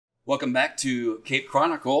Welcome back to Cape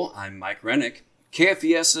Chronicle. I'm Mike Renick.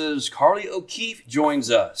 KFVS's Carly O'Keefe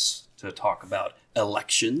joins us to talk about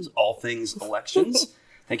elections, all things elections.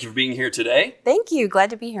 Thank you for being here today. Thank you.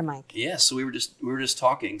 Glad to be here, Mike. Yeah, so we were just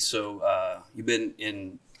talking. So you've been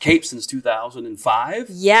in Cape since 2005?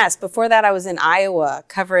 Yes. Before that, I was in Iowa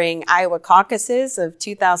covering Iowa caucuses of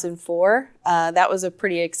 2004. That was a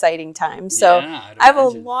pretty exciting time. So yeah, I have a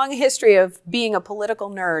long history of being a political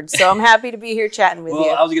nerd. So I'm happy to be here chatting with you.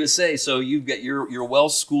 Well, I was going to say, so you're well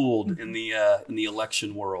schooled in the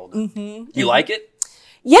election world. Do you like it?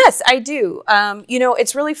 Yes, I do.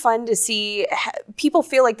 It's really fun to see people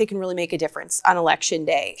feel like they can really make a difference on election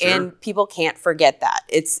day. Sure. And people can't forget that.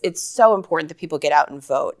 It's so important that people get out and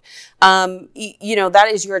vote. That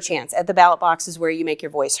is your chance. At the ballot box is where you make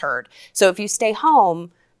your voice heard. So if you stay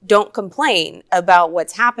home, don't complain about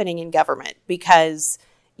what's happening in government because,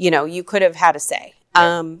 you could have had a say.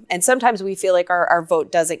 Right. And sometimes we feel like our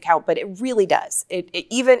vote doesn't count, but it really does.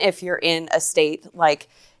 Even if you're in a state like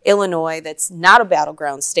Illinois, that's not a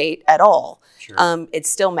battleground state at all. Sure. It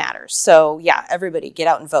still matters. So yeah, everybody get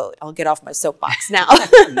out and vote. I'll get off my soapbox now.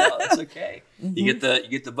 No, that's okay. You get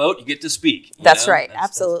the vote, you get to speak. That's right.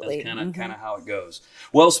 Absolutely. That's kind of how it goes.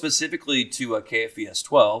 Well, specifically to KFVS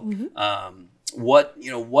 12,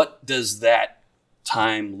 what does that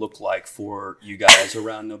time look like for you guys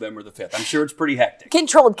around November the 5th? I'm sure it's pretty hectic.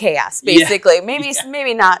 Controlled chaos, basically. Yeah.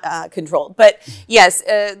 Maybe not controlled. But yes,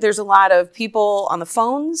 there's a lot of people on the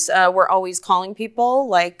phones. We're always calling people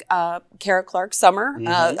like Kara Clark Summer,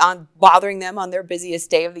 on bothering them on their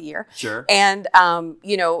busiest day of the year. Sure. And,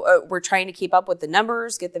 we're trying to keep up with the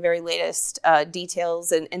numbers, get the very latest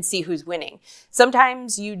details and see who's winning.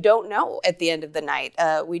 Sometimes you don't know at the end of the night.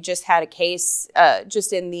 We just had a case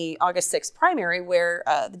just in the August 6th primary where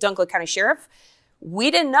the Dunkeld County Sheriff,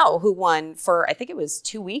 we didn't know who won for, I think it was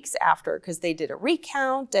 2 weeks after, because they did a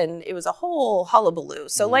recount and it was a whole hullabaloo.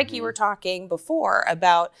 So like you were talking before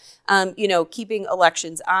about, keeping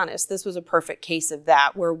elections honest, this was a perfect case of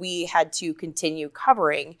that, where we had to continue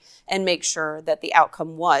covering and make sure that the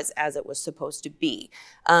outcome was as it was supposed to be.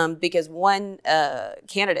 Because one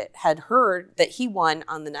candidate had heard that he won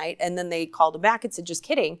on the night, and then they called him back and said, just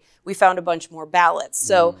kidding, we found a bunch more ballots.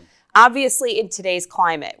 So obviously, in today's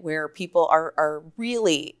climate, where people are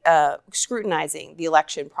really scrutinizing the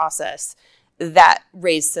election process, that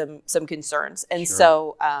raised some concerns. And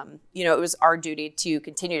so, it was our duty to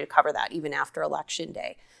continue to cover that even after Election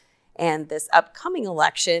Day. And this upcoming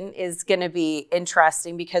election is going to be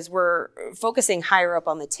interesting because we're focusing higher up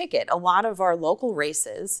on the ticket. A lot of our local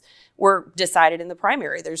races were decided in the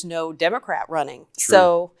primary. There's no Democrat running. True.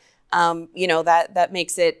 So, that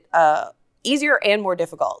makes it easier and more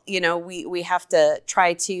difficult. We have to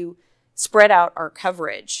try to spread out our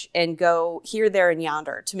coverage and go here, there, and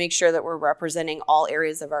yonder to make sure that we're representing all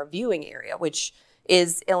areas of our viewing area, which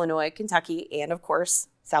is Illinois, Kentucky, and of course,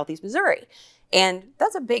 Southeast Missouri. And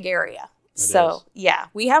that's a big area. Yeah,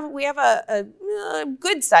 we have a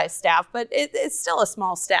good sized staff, but it's still a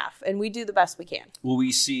small staff, and we do the best we can. Will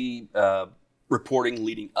we see reporting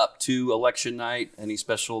leading up to election night? Any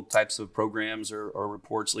special types of programs or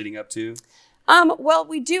reports leading up to? Well,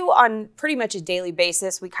 we do on pretty much a daily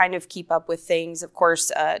basis. We kind of keep up with things, of course,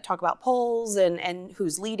 talk about polls and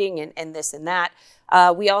who's leading and this and that.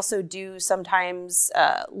 We also do sometimes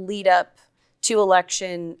lead up to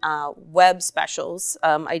election web specials.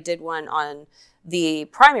 I did one on the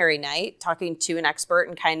primary night, talking to an expert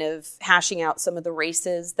and kind of hashing out some of the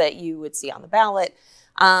races that you would see on the ballot.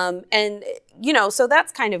 So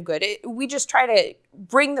that's kind of good. We just try to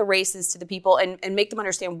bring the races to the people and make them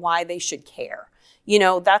understand why they should care.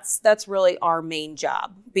 That's really our main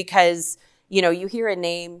job, because, you hear a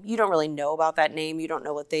name, you don't really know about that name. You don't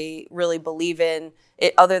know what they really believe in,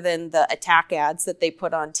 other than the attack ads that they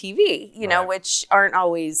put on TV, Right. which aren't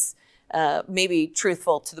always maybe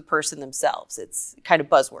truthful to the person themselves. It's kind of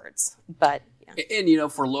buzzwords, but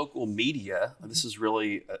And, for local media, this is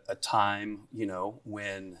really a time,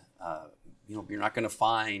 when, you're not going to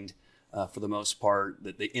find, for the most part,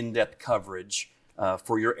 the in-depth coverage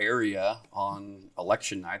for your area on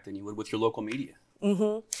election night than you would with your local media.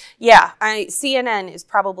 Yeah, CNN is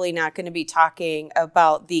probably not going to be talking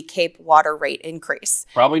about the Cape water rate increase.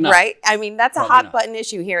 Probably not. Right? I mean, that's Probably a hot not. button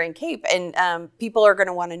issue here in Cape, and people are going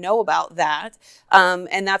to want to know about that.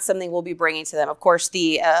 And that's something we'll be bringing to them. Of course,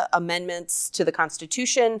 the amendments to the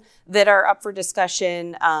Constitution that are up for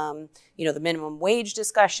discussion, the minimum wage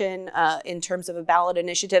discussion in terms of a ballot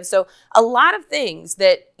initiative. So a lot of things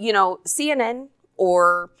that, CNN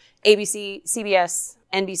or ABC, CBS,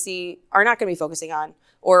 NBC are not going to be focusing on,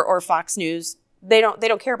 or Fox News, they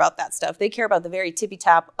don't care about that stuff. They care about the very tippy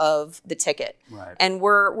top of the ticket. Right. And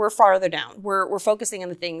we're farther down. We're focusing on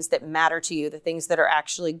the things that matter to you, the things that are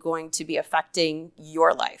actually going to be affecting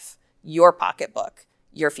your life, your pocketbook,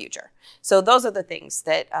 your future. So those are the things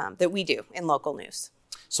that that we do in local news.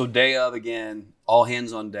 So day of, again, all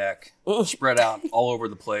hands on deck, spread out all over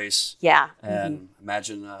the place. Yeah. And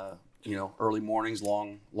imagine, early mornings,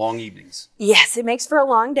 long evenings. Yes, it makes for a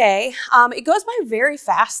long day. It goes by very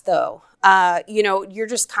fast, though. You're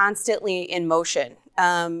just constantly in motion.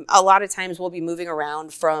 A lot of times we'll be moving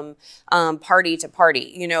around from party to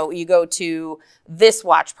party. You go to this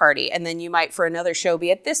watch party, and then you might for another show be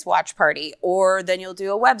at this watch party, or then you'll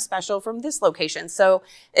do a web special from this location. So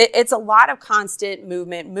it's a lot of constant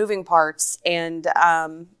movement, moving parts, and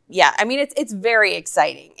it's very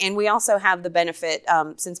exciting. And we also have the benefit,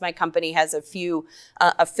 since my company has a few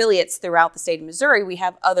affiliates throughout the state of Missouri, we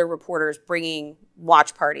have other reporters bringing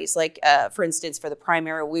watch parties. Like, for instance, for the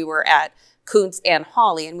primary, we were at Kuntz and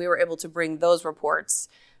Hawley, and we were able to bring those reports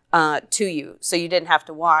to you. So you didn't have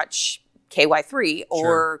to watch KY3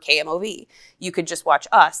 or KMOV. You could just watch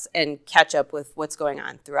us and catch up with what's going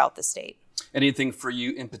on throughout the state. Anything for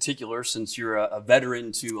you in particular, since you're a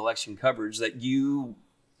veteran to election coverage, that you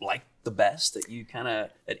like the best,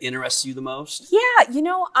 that interests you the most? Yeah,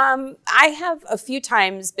 I have a few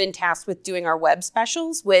times been tasked with doing our web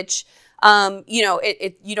specials, which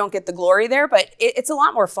you don't get the glory there, but it's a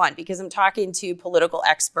lot more fun because I'm talking to political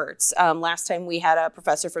experts. Last time we had a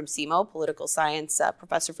professor from SEMO, political science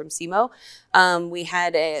professor from SEMO. We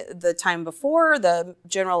had the time before, the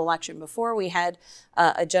general election before, we had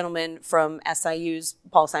a gentleman from SIU's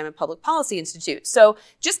Paul Simon Public Policy Institute. So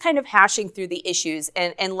just kind of hashing through the issues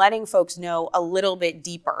and letting folks know a little bit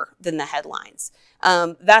deeper than the headlines.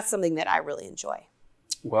 That's something that I really enjoy.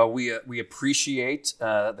 Well, we appreciate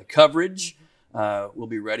the coverage. We'll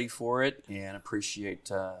be ready for it, and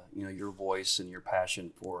appreciate your voice and your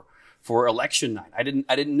passion for election night. I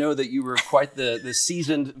didn't know that you were quite the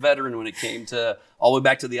seasoned veteran when it came to all the way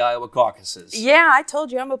back to the Iowa caucuses. Yeah, I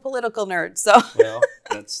told you I'm a political nerd. So well,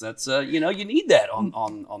 that's you need that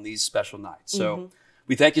on these special nights. So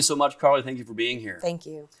we thank you so much, Carly. Thank you for being here. Thank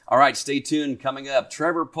you. All right, stay tuned. Coming up,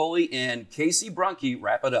 Trevor Pulley and Casey Brunke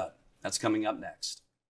wrap it up. That's coming up next.